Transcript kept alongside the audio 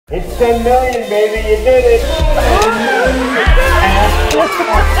It's 10 million, baby, you did it!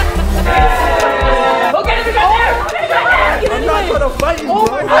 Okay, we got there! I'm not gonna fight you, oh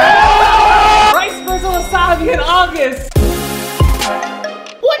my God. Rice versus wasabi in August!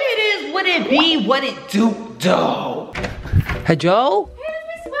 What it is, what it be, what it do? Hey, Joe? Here's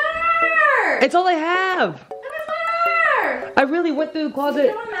my sweater! It's all I have! Here's my sweater! I really went through the closet.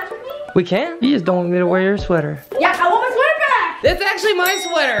 You want to match with me? We can? You just don't want me to wear your sweater. Yeah, I want my sweater back! It's actually my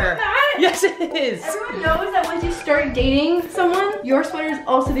sweater! That? Yes, it is! Everyone knows that once you start dating someone, your sweaters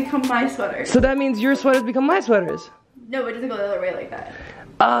also become my sweater. So that means your sweaters become my sweaters? No, it doesn't go the other way like that.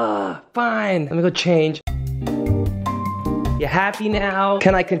 Fine. Let me go change. You happy now?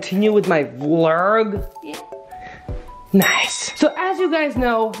 Can I continue with my vlog? Yeah. Nice. So as you guys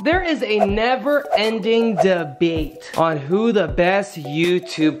know, there is a never-ending debate on who the best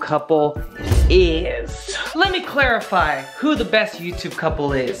YouTube couple is. Let me clarify who the best YouTube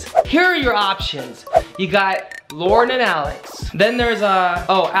couple is. Here are your options. You got Lauren and Alex. Then there's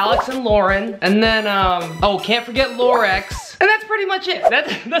Alex and Lauren. And then can't forget Lorex. And that's pretty much it.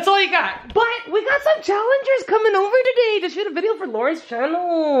 That's all you got. But we got some challengers coming over today to shoot a video for Lauren's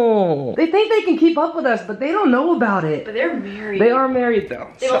channel. They think they can keep up with us, but they don't know about it. But they're married. They are married though.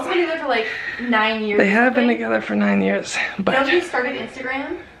 They've also been together for like 9 years. They have been together for 9 years. But you know, he started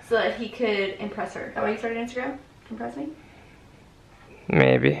Instagram so that he could impress her. Is that why you started Instagram? To impress me?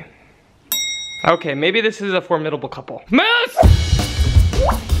 maybe. Okay, maybe this is a formidable couple. Moose!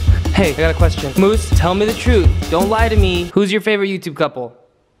 Hey, I got a question. Moose, tell me the truth. Don't lie to me. Who's your favorite YouTube couple?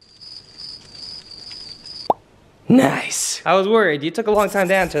 Nice. I was worried. You took a long time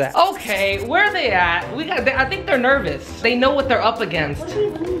to answer that. Okay, where are they at? I think they're nervous. They know what they're up against. What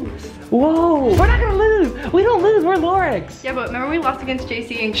did we lose? Whoa, we're not gonna lose. We don't lose, we're Lorex. Yeah, but remember we lost against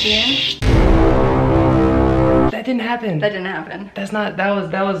JC and Kian? That didn't happen. That didn't happen. That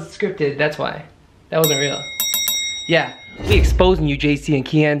was scripted, that's why. That wasn't real. Yeah, we exposing you, JC and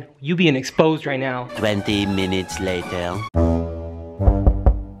Kian. You being exposed right now. 20 minutes later.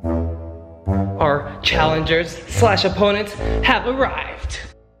 Our challengers / opponents have arrived.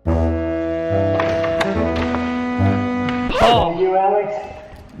 Oh. Is it you, Alex?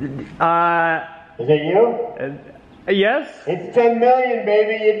 Is it you? Yes? It's 10 million,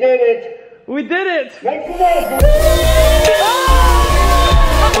 baby, you did it! We did it! Make some noise!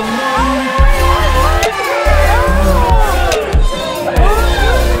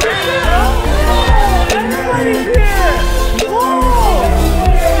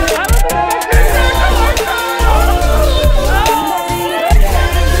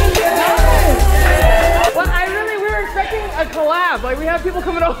 Like, we have people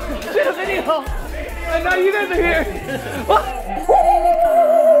coming over to shoot a video, and now you guys are here.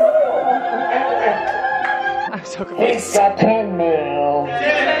 I'm so confused. It's got 10 mil.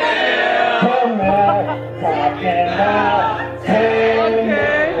 10 mil. Talking about 10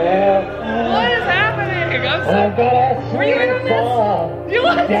 mil. What is happening? Were you in on this? You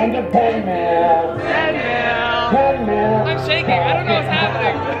what? 10 to 10 mil. 10 mil. 10 mil. I'm shaking. I don't know what's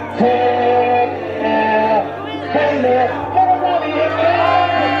happening. 10 mil. 10 mil.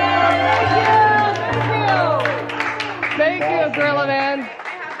 Thank you, Gorilla Man. I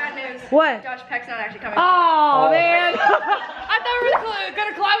have bad news. What? Josh Peck's not actually coming. Oh, man. I thought we were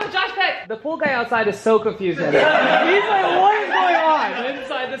gonna collab with Josh Peck. The pool guy outside is so confused. He's like, what is going on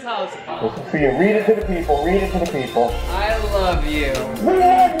inside this house? Listen for you. Read it to the people. Read it to the people. I love you. We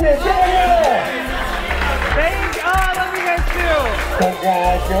love you. Thank you. Oh, I love you guys too.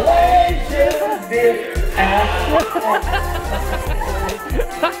 Congratulations, dear.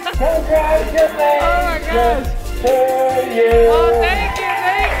 Congratulations. Oh my gosh. To you. Oh, thank you,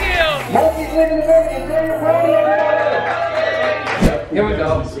 thank you. Happy living the movie. Enjoy your party, everybody. Here we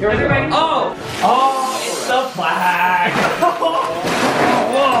go. Here we go. Oh, it's the flag.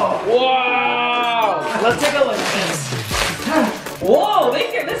 Whoa, wow. Let's take a look at this. Whoa,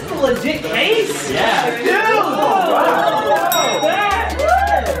 this is a legit case. Yeah. Dude.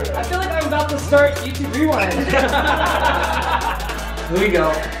 I feel like I'm about to start YouTube Rewind. Here we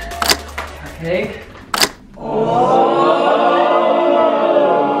go. Okay. Whoa,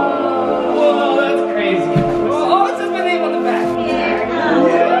 that's crazy. Oh, it says my name on the back.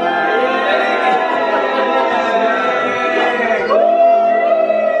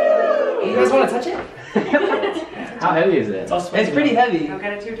 You guys want to touch it? How heavy is it? It's pretty heavy. I've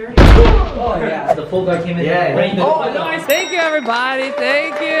got it too dirty. Oh yeah, the full guy came in. Oh, nice. Thank you, everybody.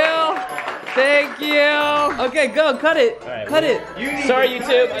 Thank you. Thank you. Okay, go, cut it. Cut it. Sorry,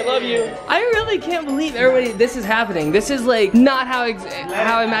 YouTube. I love you. I really can't believe everybody, this is happening. This is like not how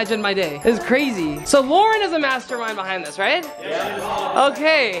I imagined my day. It's crazy. So Lauren is a mastermind behind this, right? Yeah.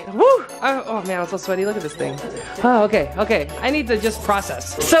 Okay. Woo. Oh man, I'm so sweaty. Look at this thing. Oh, okay. I need to just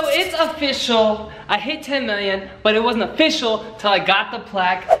process. So it's official. I hit 10 million, but it wasn't official till I got the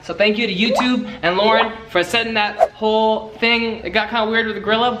plaque. So thank you to YouTube and Lauren for setting that whole thing. It got kind of weird with the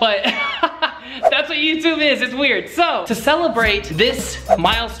gorilla, but that's what YouTube is. It's weird. So to celebrate this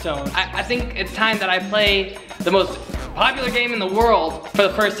milestone, I think it's time that I play the most popular game in the world for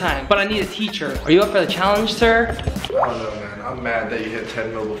the first time, but I need a teacher. Are you up for the challenge, sir? I don't know, man. I'm mad that you hit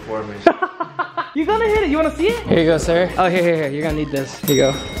 10 mil before me. You're gonna hit it. You wanna see it? Here you go, sir. Oh, here. You're gonna need this. Here you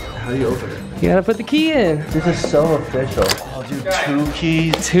go. How do you open it? You gotta put the key in. This is so official. Oh, dude, 2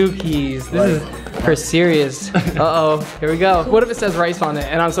 keys. 2 keys. This is for serious. Uh-oh. Here we go. What if it says rice on it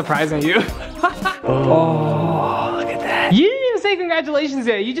and I'm surprising you? Oh, look at that. You didn't even say congratulations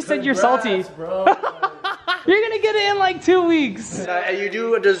yet. You just said you're salty. Bro. You're gonna get it in like 2 weeks. And you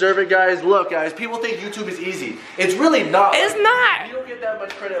do deserve it, guys. Look, guys, people think YouTube is easy. It's really not. It's not. You don't get that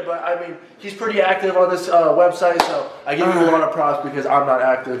much credit, but I mean, he's pretty active on this website, so I give you a lot of props because I'm not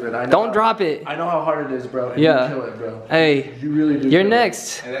active and I know. Don't drop it. I know how hard it is, bro. And Yeah. you kill it, bro. Hey. You really do. You're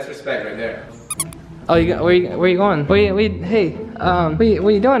next. And that's respect right there. Oh, where you going? Hey, what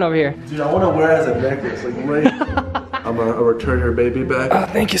are you doing over here? Dude, I want to wear it as a necklace. Like, right? I'm gonna return your baby back. Oh,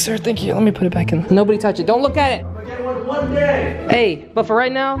 thank you, sir. Thank you. Let me put it back in. Nobody touch it. Don't look at it. I'm gonna get one day. Hey, but for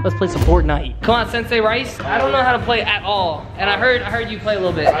right now, let's play some Fortnite. Come on, Sensei Rice. I don't know how to play at all, and I heard you play a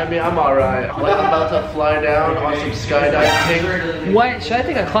little bit. I mean, I'm alright. Like, I'm about to fly down on some skydiving. What? Should I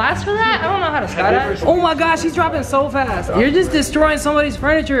take a class for that? I don't know how to skydive. Oh my gosh, he's dropping so fast. You're just destroying somebody's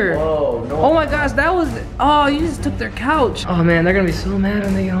furniture. Whoa, no. Oh my gosh, that was. Oh, you just took their couch. Oh man, they're gonna be so mad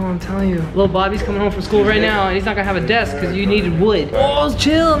when they get home. I'm telling you. Little Bobby's coming home from school right now, and he's not gonna have a desk because you needed wood. Oh,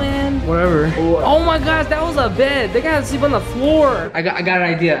 chill, man. Whatever. Oh my gosh, that was a bed. They gotta sleep on the floor. I got an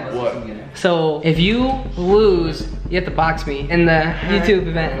idea. What? So if you lose, you have to box me in the YouTube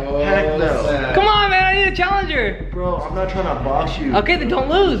event. Heck no. Come on, man. I need a challenger. Bro, I'm not trying to box you. Okay, then don't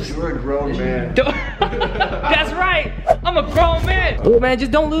lose. You're a grown man. That's right. I'm a grown man. Oh man,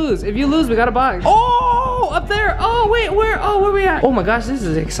 just don't lose. If you lose, we got a box. Oh, up there. Oh wait, where? Oh, where we at? Oh my gosh, this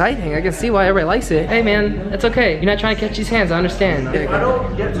is exciting. I can see why everybody likes it. Hey man, it's okay. You're not trying to catch these hands. I understand. If I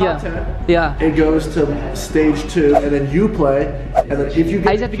don't get top 10, it goes to stage 2, and then you play, and then if you get...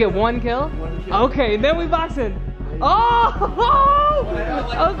 I just have to get 1 kill? Okay, then we boxing. Oh!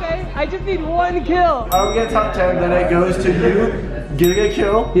 Okay, I just need 1 kill. If I don't get top 10, then it goes to you getting a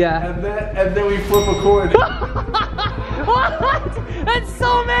kill. Yeah. And then we flip a coin. What? That's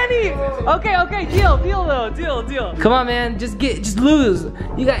so many. Okay, deal. Come on, man, just lose.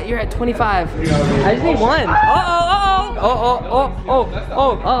 You're at 25. I just need 1. Oh.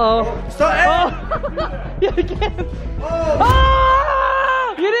 Stop! You can't.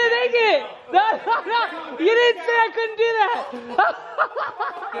 Oh! You didn't make it. No. You didn't say I couldn't do that.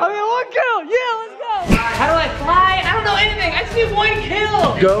 Okay, 1 kill. Yeah, let's go. How do I fly? I don't know anything. I just need 1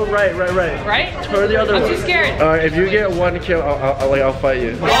 kill. Go right. Right? Turn the other way. I'm too scared. If you get 1 kill, I'll fight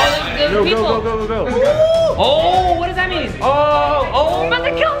you. Oh, there's people. Go. Oh, what does that mean? Oh, I'm about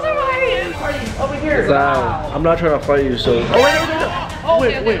to kill somebody. Party over here. Wow. I'm not trying to fight you, so. Oh, wait. Oh,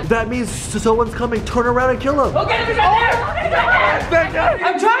 Wait. That means someone's coming. Turn around and kill him. Okay, there's that guy.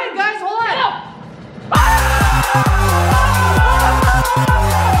 I'm trying, guys. Hold on.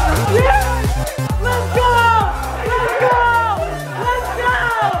 Yes! Let's go!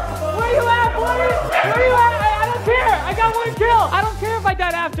 Where you at, boys? Where you at? I don't care. I got 1 kill. I don't care if I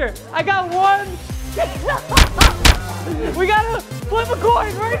died after. I got 1. We gotta flip a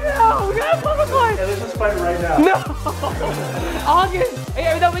coin right now. Yeah, let's just fight right now. No. August.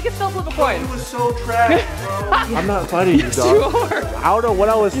 Hey, no, we can still flip a coin. It was so trash, bro. I'm not fighting you, dog. You are. I don't know what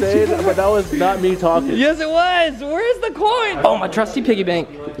I was saying, but that was not me talking. Yes, it was. Where's the coin? Oh, my trusty piggy bank.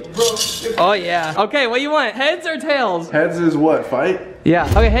 Oh, yeah. Okay, what do you want? Heads or tails? Heads is what? Fight? Yeah.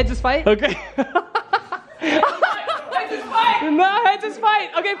 Okay, heads is fight? Okay. Heads is fight. No, heads is fight.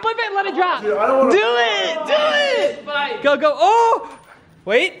 Okay, flip it and let it drop. Dude, I don't wanna... Do it. Go. Oh.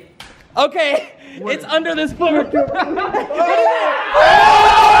 Wait. Okay. It's under this flipper.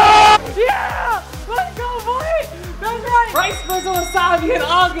 Yeah. Let's go, boy. That's right. Rice versus Wassabi in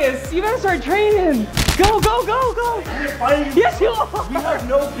August. You better start training. Go. You're fighting. Yes, you are. We have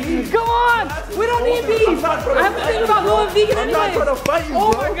no beef. Come on. We don't need beef. I have to think about going vegan anyway. I'm not trying to fight you,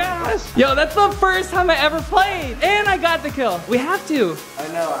 Oh bro. my gosh. Yo, that's the first time I ever played. And I got the kill. We have to. I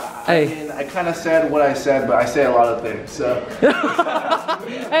know. Hey. I mean, I kind of said what I said, but I say a lot of things, so.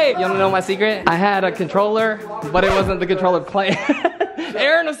 Hey, you wanna know my secret? I had a controller, but it wasn't the controller playing.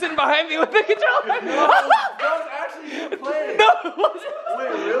 Aaron was sitting behind me with the controller. That was actually you playing. No, it wasn't. Wait,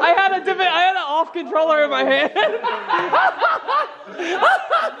 really? I had an off controller in my hand.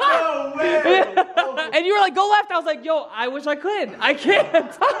 No way. And you were like, go left. I was like, yo, I wish I could. I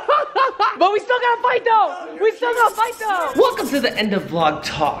can't. But we still gotta fight though. We still gotta fight though. Welcome to the end of vlog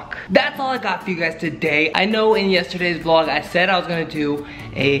talk. That's all I got for you guys today. I know in yesterday's vlog, I said I was gonna do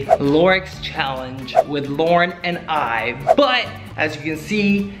a Lorix challenge with Lauren and I, but as you can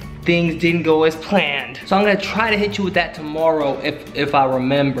see, things didn't go as planned. So I'm gonna try to hit you with that tomorrow if I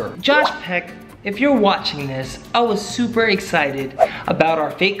remember. Josh Peck, if you're watching this, I was super excited about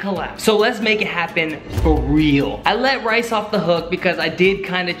our fake collab. So let's make it happen for real. I let Rice off the hook because I did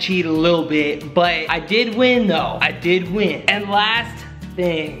kind of cheat a little bit, but I did win though. I did win. And last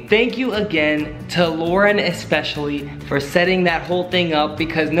thing, thank you again to Lauren especially for setting that whole thing up,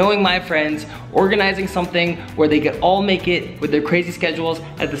 because knowing my friends, organizing something where they could all make it with their crazy schedules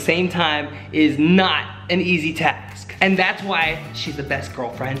at the same time is not an easy task. And that's why she's the best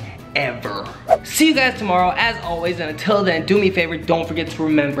girlfriend ever. See you guys tomorrow as always, and until then, do me a favor, don't forget to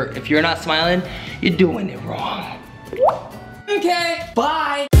remember, if you're not smiling, you're doing it wrong. Okay,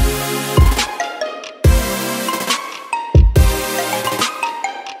 bye.